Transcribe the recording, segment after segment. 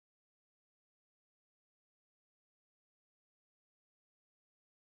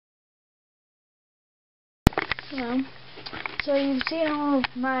Well, so you've seen all of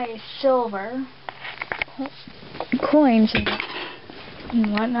my silver coins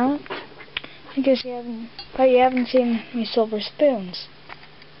and whatnot. I guess you haven't, but you haven't seen my silver spoons.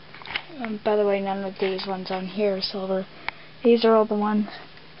 By the way, none of these ones on here are silver. These are all the ones.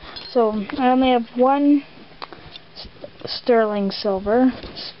 So I only have one sterling silver,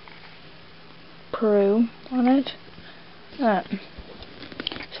 Peru, on it.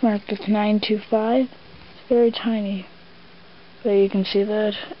 It's marked with 925. It's very tiny, but you can see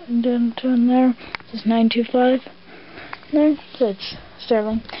that indent on there. It says 925 there, so it's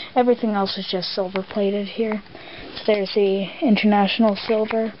sterling. Everything else is just silver plated here. So there's the international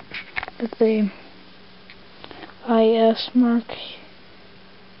silver with the IS mark.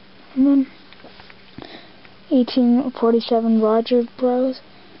 And then 1847 Roger Bros.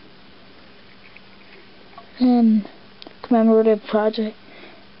 And commemorative products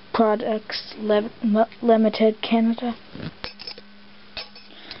limited Canada.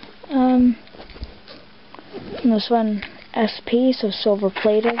 And this one SP, so silver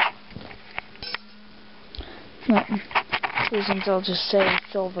plated. No, these ones I'll just say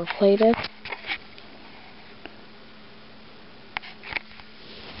silver plated.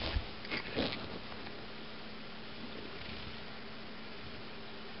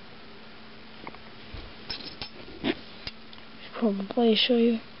 Probably show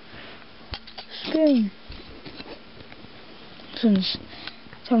you spoon. This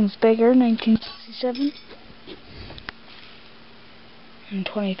one's bigger, 1967, and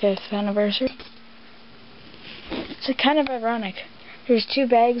 25th anniversary. It's kind of ironic. There's 2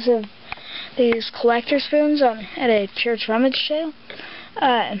 bags of these collector spoons at a church rummage sale.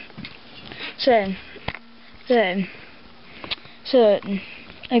 So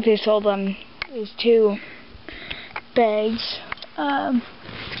like they sold them these 2 bags.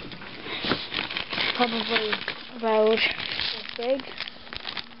 Probably about this big.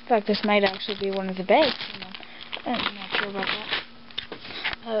 In fact, this might actually be one of the bags. I'm not sure about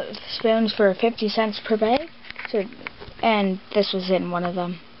that. Spoons for 50 cents per bag. So, and this was in one of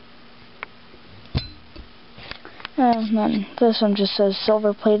them. And then this one just says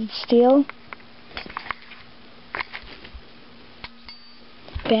silver plated steel.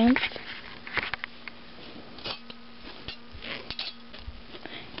 Banff.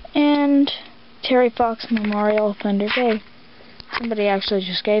 And Terry Fox Memorial, Thunder Bay. Somebody actually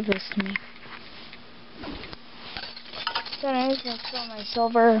just gave this to me. So anyways, that's all my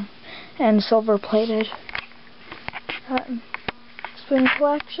silver and silver plated spoon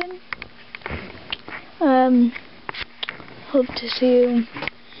collection. Hope to see you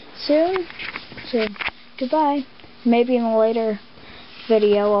soon. So goodbye. Maybe in a later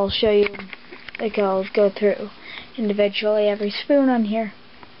video I'll show you, like I'll go through individually every spoon on here.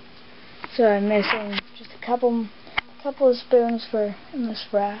 So I'm missing just a couple of spoons in this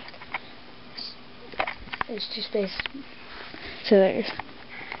rack. There's 2 spaces. So there's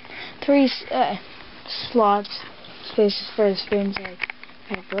 3 spaces for the spoons I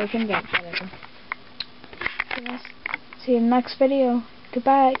have broken, but whatever. So see you in the next video.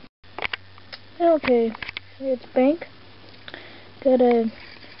 Goodbye. Okay, it's bank. Got a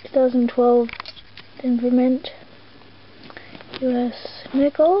 2012 Denver Mint US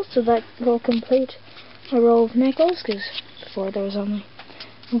nickels, so that will complete a roll of nickels, because before there was only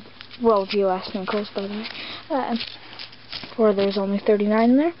roll of US nickels, by the way. Before there was only 39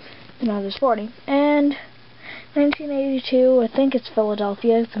 in there, and now there's 40. And 1982, I think it's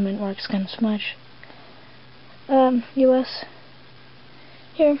Philadelphia. The mint mark's kind of smudged. US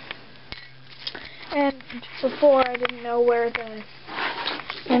here. And before I didn't know where the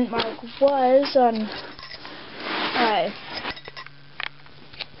mint mark was on my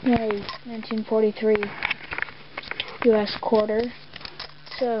 1943 US quarter.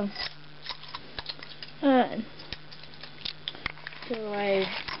 So I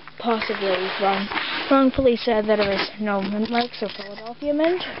possibly wrongfully said that it was no mint marks or Philadelphia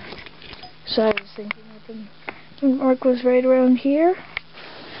mint. So I was thinking that the mint mark was right around here,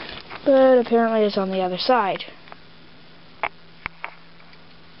 but apparently it's on the other side.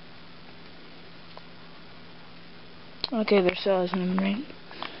 Okay, there still isn't a mint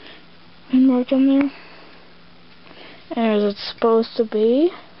mark on there. And it's supposed to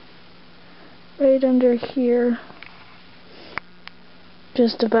be right under here,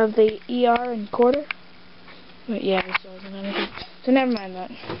 just above the ER and quarter. But yeah, there still isn't anything. So never mind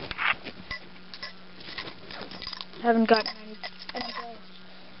that. Haven't gotten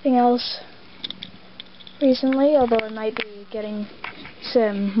anything else recently, although I might be getting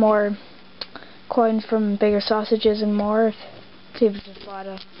some more coins from Bigger Sausages and More. If you've just bought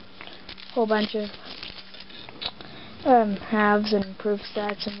a whole bunch of halves and proof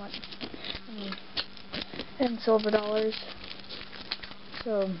stats and what, and silver dollars.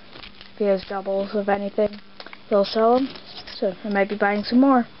 So if he has doubles of anything, he'll sell them. So I might be buying some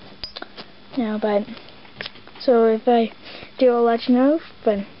more now, but so if I do, I'll let you know.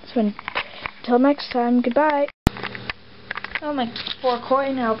 But until next time, goodbye. Oh, my 4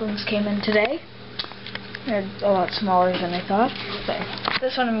 coin albums came in today. They're a lot smaller than I thought, but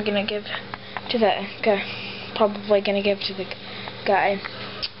this one I'm gonna give to the guy. Probably gonna give to the guy.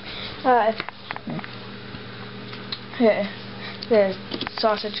 The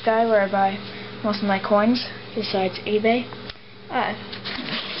sausage guy, where I buy most of my coins besides eBay.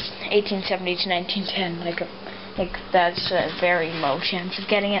 1870 to 1910, like that's a very low chance of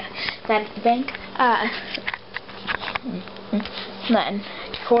getting it that at the bank. Then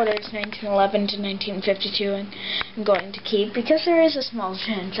quarters 1911 to 1952, and I'm going to keep because there is a small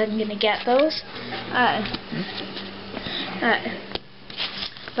chance I'm gonna get those.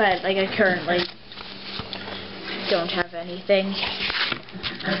 But like I currently don't have anything.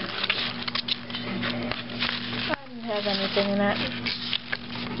 I don't have anything in that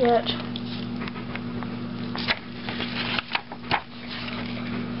yet.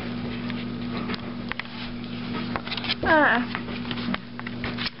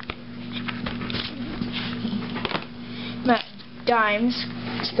 Dimes,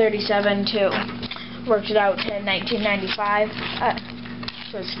 it's 37 to, worked it out to 1995,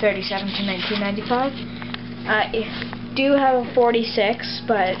 so it's 37 to 1995. I do have a 46,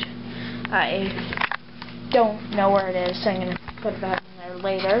 but I don't know where it is, so I'm going to put that in there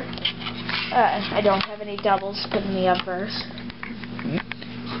later. I don't have any doubles put in the obverse.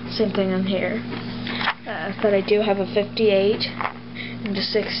 Same thing on here. But I do have a 58 and a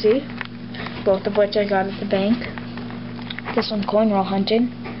 60, both of which I got at the bank. This one coin roll hunting.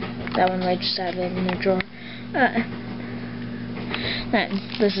 That one right just out of in the drawer.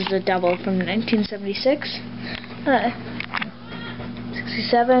 This is a double from 1976.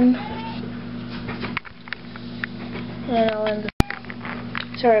 67. And I'll end.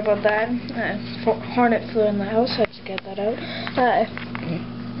 Sorry about that. Hornet flew in the house, so I had to get that out.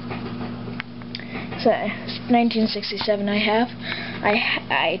 So 1967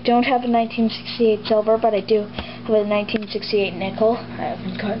 I don't have a 1968 silver, but I do have a 1968 nickel. I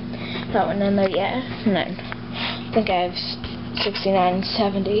haven't got that one in there yet. And then I think I have 69 and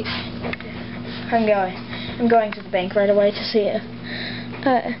 70. I'm going to the bank right away to see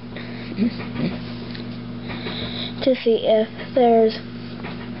if there's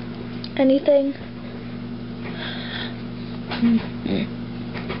anything.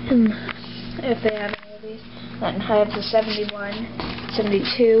 If they have any of these. Then I have the 71,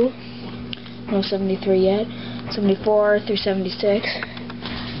 72, no 73 yet, 74 through 76,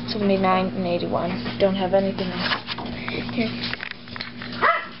 79 and 81. Don't have anything else. Here.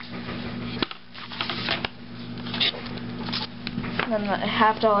 And then the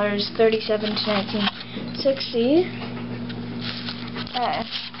 $50, 37 to 1960.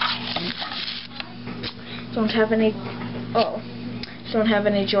 Don't have any. Don't have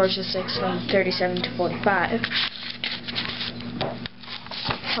any George VI from 37 to 45.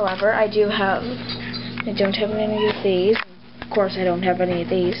 However, I don't have any of these. Of course, I don't have any of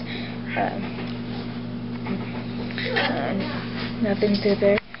these. Nothing through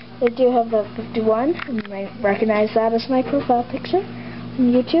there. I do have the 51. You might recognize that as my profile picture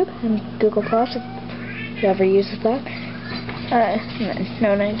on YouTube and Google Plus, if whoever uses that.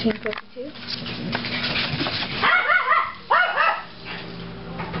 No 1952.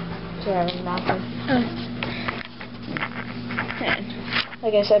 And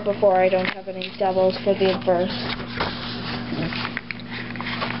like I said before, I don't have any doubles for the obverse.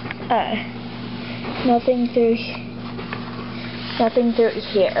 Nothing through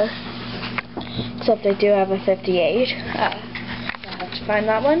here, except I do have a 58. I'll have to find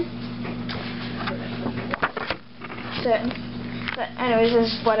that one. But anyways,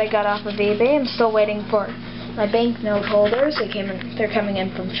 this is what I got off of eBay. I'm still waiting for my banknote holders. They're coming in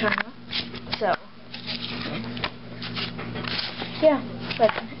from China. So, yeah,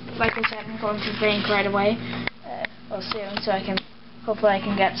 but like I said, I'm going to the bank right away, soon, so hopefully I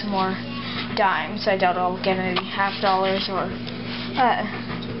can get some more dimes. I doubt I'll get any $50 or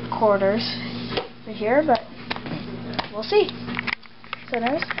quarters for here, but we'll see. So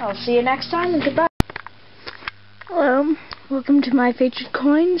anyways, I'll see you next time, and goodbye. Hello, welcome to my featured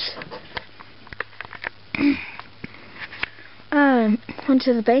coins. Went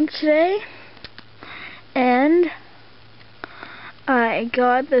to the bank today, and I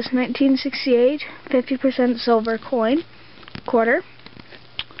got this 1968 50% silver coin, quarter.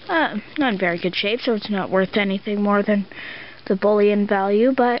 Not in very good shape, so it's not worth anything more than the bullion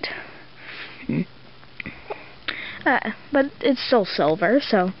value, but it's still silver,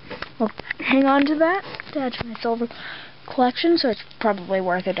 so I'll hang on to that to add to my silver collection, so it's probably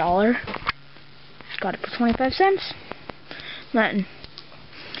worth $1. Got it for 25 cents. Then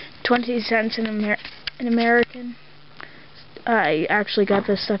 20 cents in American. I actually got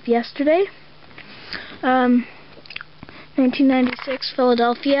this stuff yesterday. 1996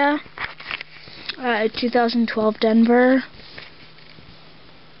 Philadelphia. 2012 Denver.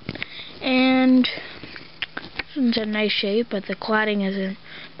 And this one's in nice shape, but the cladding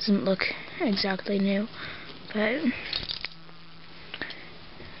doesn't look exactly new. But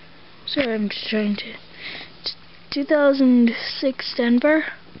so I'm just trying to 2006 Denver.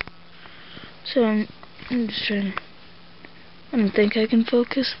 So I'm just trying. I don't think I can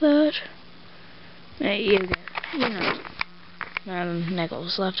focus that. You know,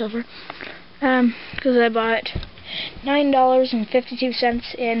 nickels left over. Because I bought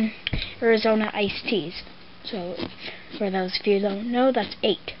 $9.52 in Arizona iced teas. So, for those of you who don't know, that's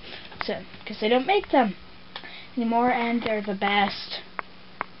 8. So, because they don't make them anymore, and they're the best.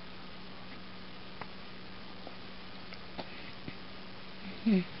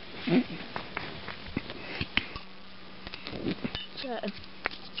 So,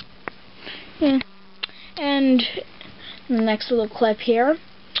 yeah. And in the next little clip here,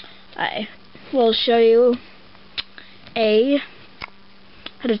 I will show you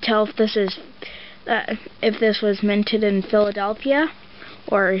how to tell if this is if this was minted in Philadelphia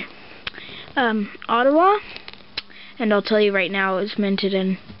or Ottawa, and I'll tell you right now it was minted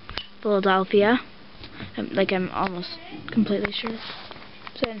in Philadelphia. I'm almost completely sure.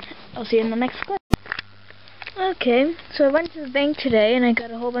 So I'll see you in the next clip. Okay, so I went to the bank today and I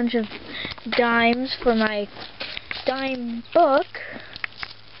got a whole bunch of dimes for my dime book.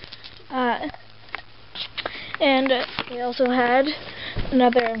 And they also had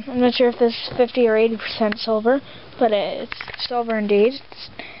another, I'm not sure if this is 50 or 80% silver, but it's silver indeed. It's,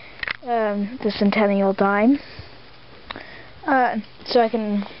 the Centennial dime. So I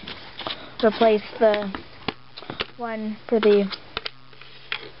can replace the one for the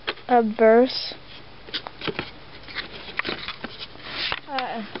obverse.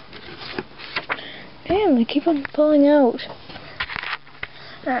 Damn, they keep on pulling out.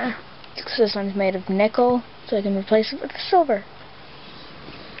 This one's made of nickel, so I can replace it with silver.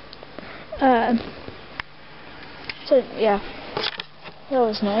 So yeah, that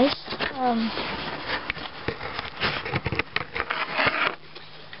was nice.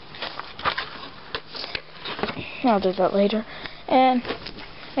 I'll do that later. And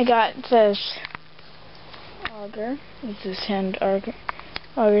I got this auger. It's this hand auger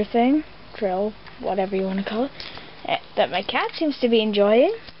thing, drill, whatever you want to call it, that my cat seems to be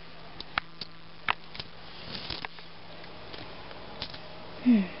enjoying.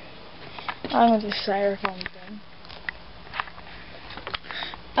 Along with this styrofoam thing.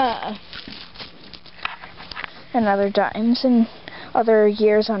 And other dimes, and other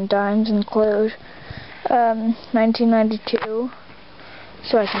years on dimes include 1992,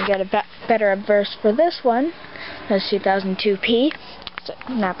 so I can get a better obverse for this one. That's 2002p, so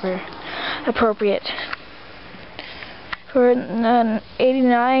not very appropriate. For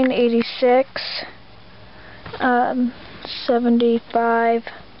 89, 86, 75,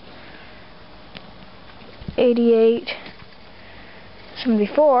 88,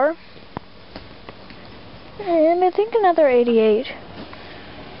 74, and I think another 88.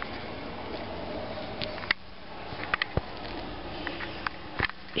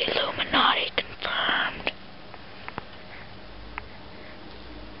 Illuminati confirmed.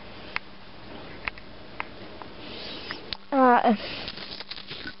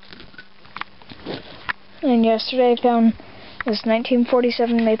 And yesterday I found this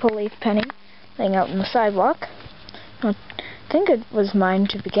 1947 maple leaf penny laying out on the sidewalk. I think it was mine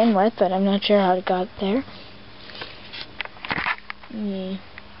to begin with, but I'm not sure how it got there.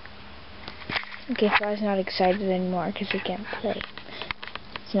 Okay, so I was not excited anymore because he can't play.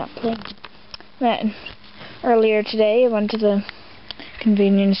 It's not playing. Then, earlier today, I went to the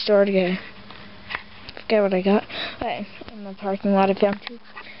convenience store to get, I forget what I got. In the parking lot, I found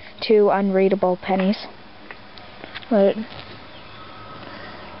two unreadable pennies. But I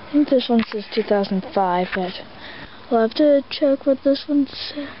think this one says 2005, but I'll have to check what this one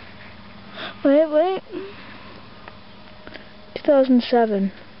says. Wait.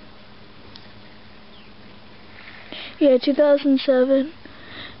 2007. Yeah, 2007.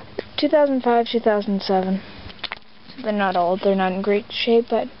 2005, 2007. They're not old, they're not in great shape,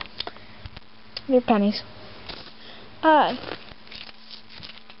 but they're pennies.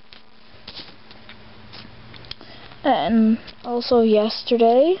 And also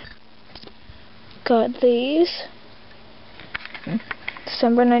yesterday, got these.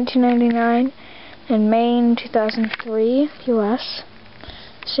 December 1999 and Maine 2003, US.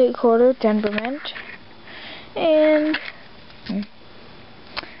 State Quarter, Denver Mint. And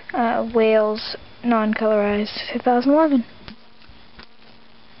Wales non-colorized 2011.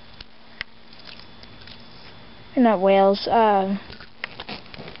 Not Wales, some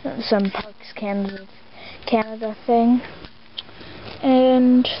Parks Canada thing.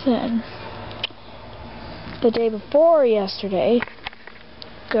 And then the day before yesterday,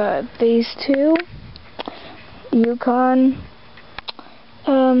 got these two. Yukon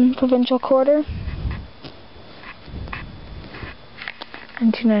Provincial Quarter.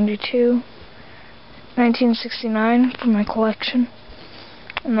 1992. 1969 for my collection.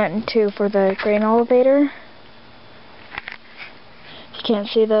 And then two for the grain elevator. You can't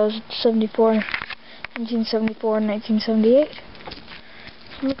see those. 1974 and 1978.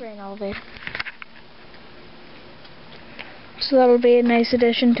 From the grain elevator. So that'll be a nice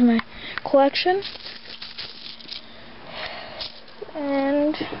addition to my collection.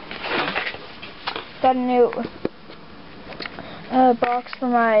 And got a new box for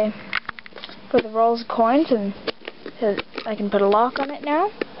the rolls of coins, and I can put a lock on it now.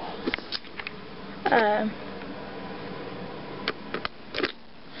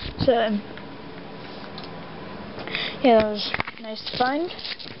 So yeah, that was nice to find.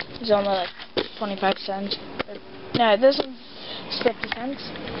 It was only like 25 cents. No, this one's 50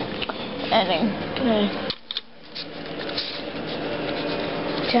 cents. And I'm gonna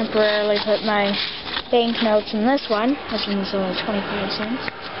temporarily put my banknotes in this one, which is only 25 cents.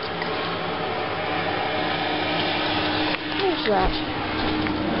 Where's that?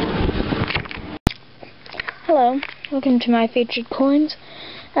 Hello, welcome to my featured coins.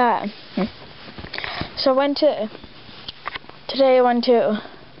 So today I went to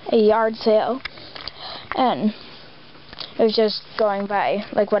a yard sale, and it was just going by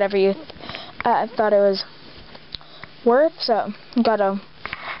like whatever you thought it was worth. So got a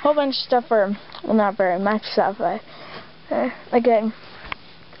whole bunch of stuff for, well, not very much stuff, but I got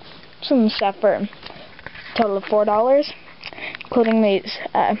some stuff for a total of $4, including these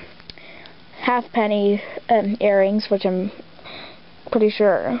halfpenny earrings, which I'm pretty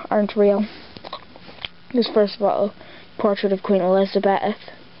sure aren't real. Because first of all, portrait of Queen Elizabeth.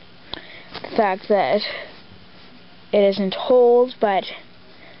 The fact that it isn't whole, but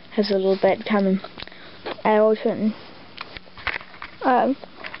has a little bit coming out and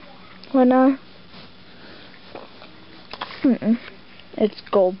whatnot. It's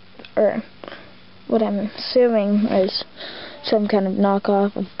gold, or what I'm assuming is some kind of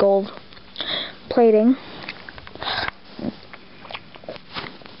knockoff of gold plating.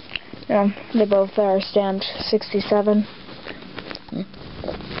 They both are stamped 67.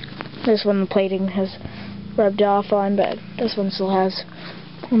 This one the plating has rubbed off on, but this one still has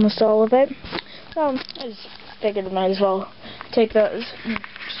almost all of it. So I just figured I might as well take those, just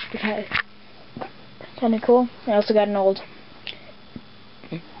because kind of cool. I also got an old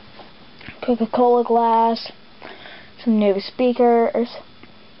Coca-Cola glass, some new speakers.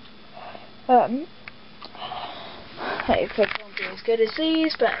 I expect they won't be as good as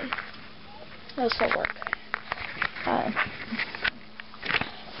these, but they'll still work.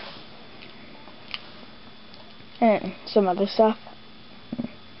 And some other stuff.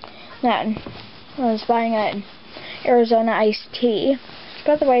 Then I was buying an Arizona iced tea.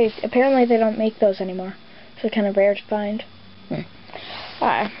 By the way, apparently they don't make those anymore, so kind of rare to find.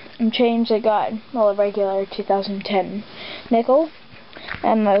 In change, I got, well, a regular 2010 nickel,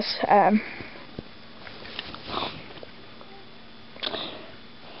 and this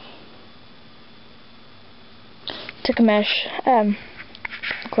Takamesh,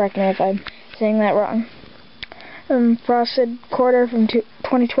 correct me if I'm saying that wrong, frosted quarter from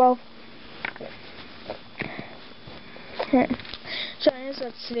 2012. So anyways,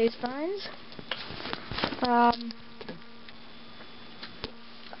 that's today's finds.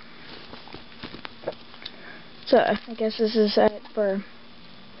 So I guess this is it for,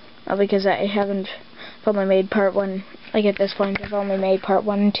 because I've only made part 1, like at this point I've only made part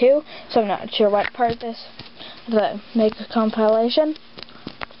 1 and 2, so I'm not sure what part this, to make a compilation.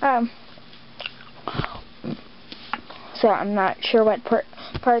 So I'm not sure what part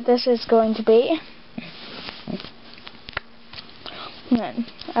this is going to be. And then,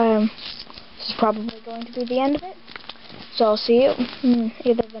 this is probably going to be the end of it. So I'll see you in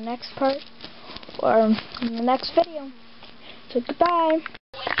either the next part or in the next video. So goodbye.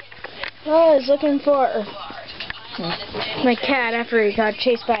 Oh, I was looking for my cat after he got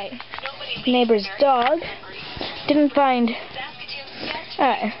chased by neighbor's dog. didn't find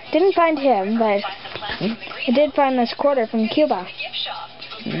him, but I did find this quarter from Cuba.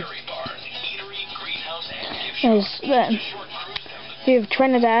 There's the view of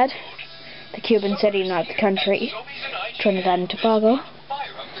Trinidad, the Cuban city, not the country, Trinidad and Tobago.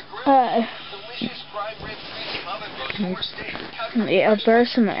 The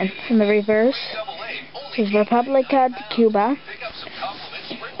obverse and the reverse is Republica de Cuba,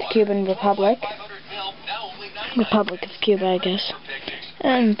 the Cuban Republic, Republic of Cuba, I guess.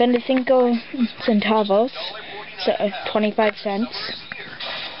 And 25 centavos, so 25 cents,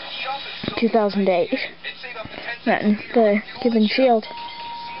 2008. And the Cuban shield.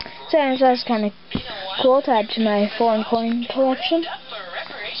 So that's kind of cool to add to my foreign coin collection.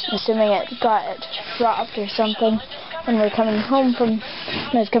 Assuming it got dropped or something when I was coming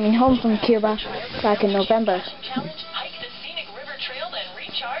home from Cuba back in November.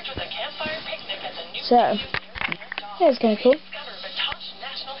 So yeah, it's kind of cool.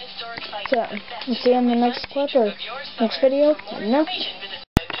 So we'll see you in the next clip or next video. I don't know.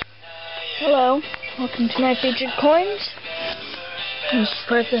 Hello, welcome to my featured coins. This is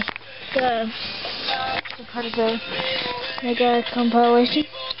part of the mega compilation.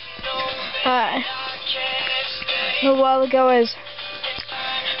 A while ago I was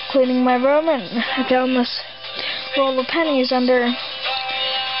cleaning my room and I found this roll of pennies under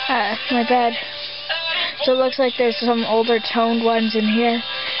my bed. So it looks like there's some older toned ones in here,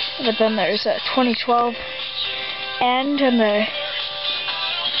 but then there's a 2012 and the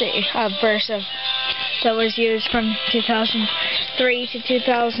verse that was used from 2003 to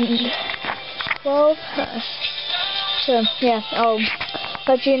 2012. So yeah, I'll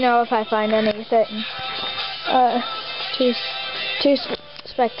let you know if I find anything too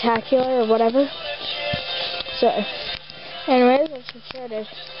spectacular or whatever. So anyways, let's get started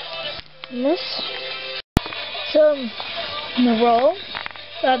on this. So in the roll,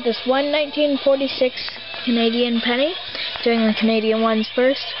 got this 1946 Canadian penny. Doing the Canadian ones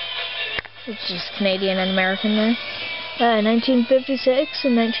first. It's just Canadian and American there. 1956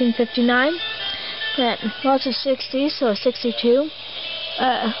 and 1959. Lots of 60s, so 62.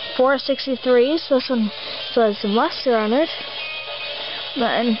 4 63s. This one still has some luster on it.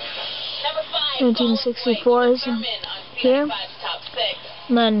 Then 1964s in here.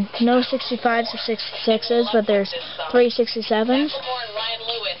 And then no 65s or 66s, but there's 3 67s.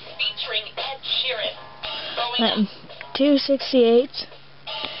 Then 2 68s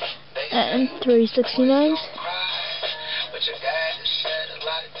and 3 69s.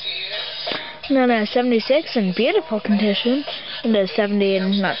 And then a 76 in beautiful condition, and a 70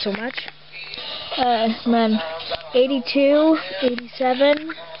 and not so much. And then 82,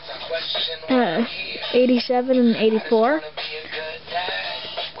 87, 87 and 84.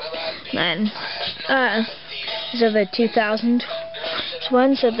 Then these are the 2000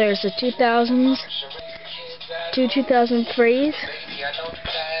 ones, so there's the 2000s, 2 2003s.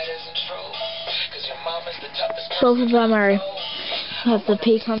 Both of them have the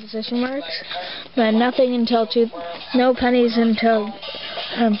P composition marks. But nothing until no pennies until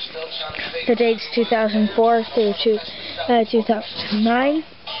the dates 2004 through 2009.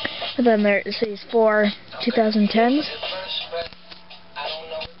 And then there's these 4 2010s.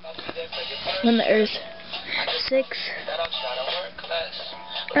 Then there's 6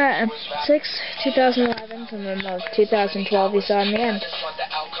 2011s, and then the 2012 you saw in the end.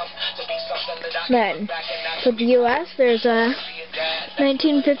 Then for the US, there's a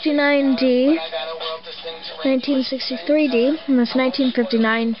 1959D, 1963D, and this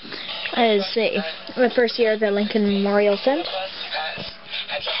 1959 is the first year of the Lincoln Memorial Cent.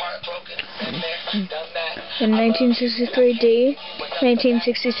 And 1963D,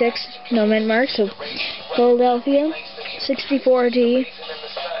 1966, no mint mark, so Philadelphia, 64D,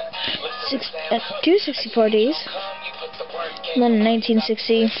 2 64Ds, and then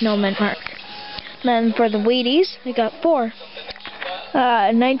 1960, no mint mark. Then for the Wheaties, I got 4.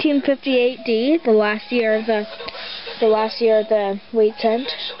 1958D, the last year of the wheat cent.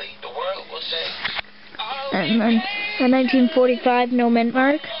 And then a 1945 no mint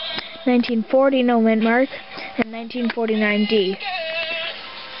mark, 1940 no mint mark, and 1949D.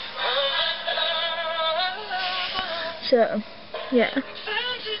 So yeah,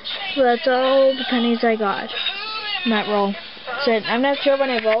 so that's all the pennies I got in that roll. So I'm not sure when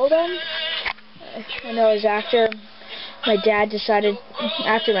I rolled them. I know it was after my cat decided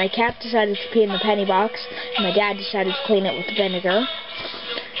to pee in the penny box, and my dad decided to clean it with vinegar.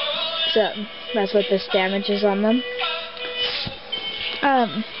 So that's what this damage is on them.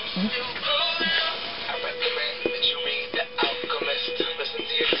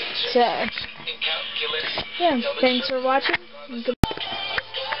 So yeah, thanks for watching.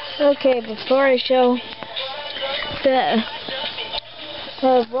 Okay, before I show the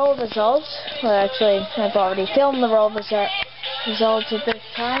roll results, well, actually, I've already filmed the roll results at this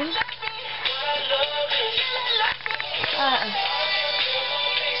time.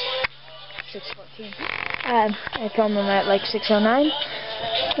 6:14. I filmed them at like 6:09.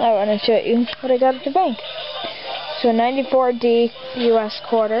 I want to show you what I got at the bank. So 94D US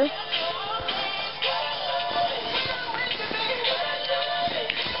quarter.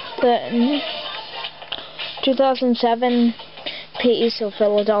 The 2007 PE, so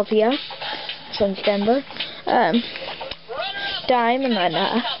Philadelphia, since Denver. Dime, and then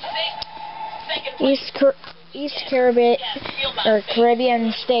East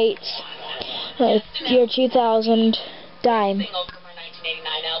Caribbean States, year 2000 dime.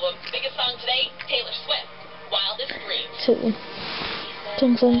 So,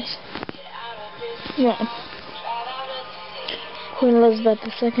 10 cents. Yeah. Queen Elizabeth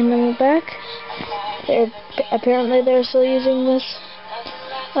II on the back. Apparently they're still using this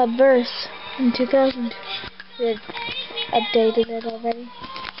verse in 2000. They updated it already.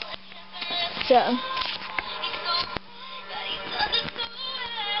 So,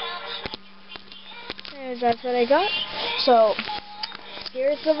 anyways, that's what I got. So,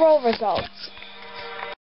 here's the roll results.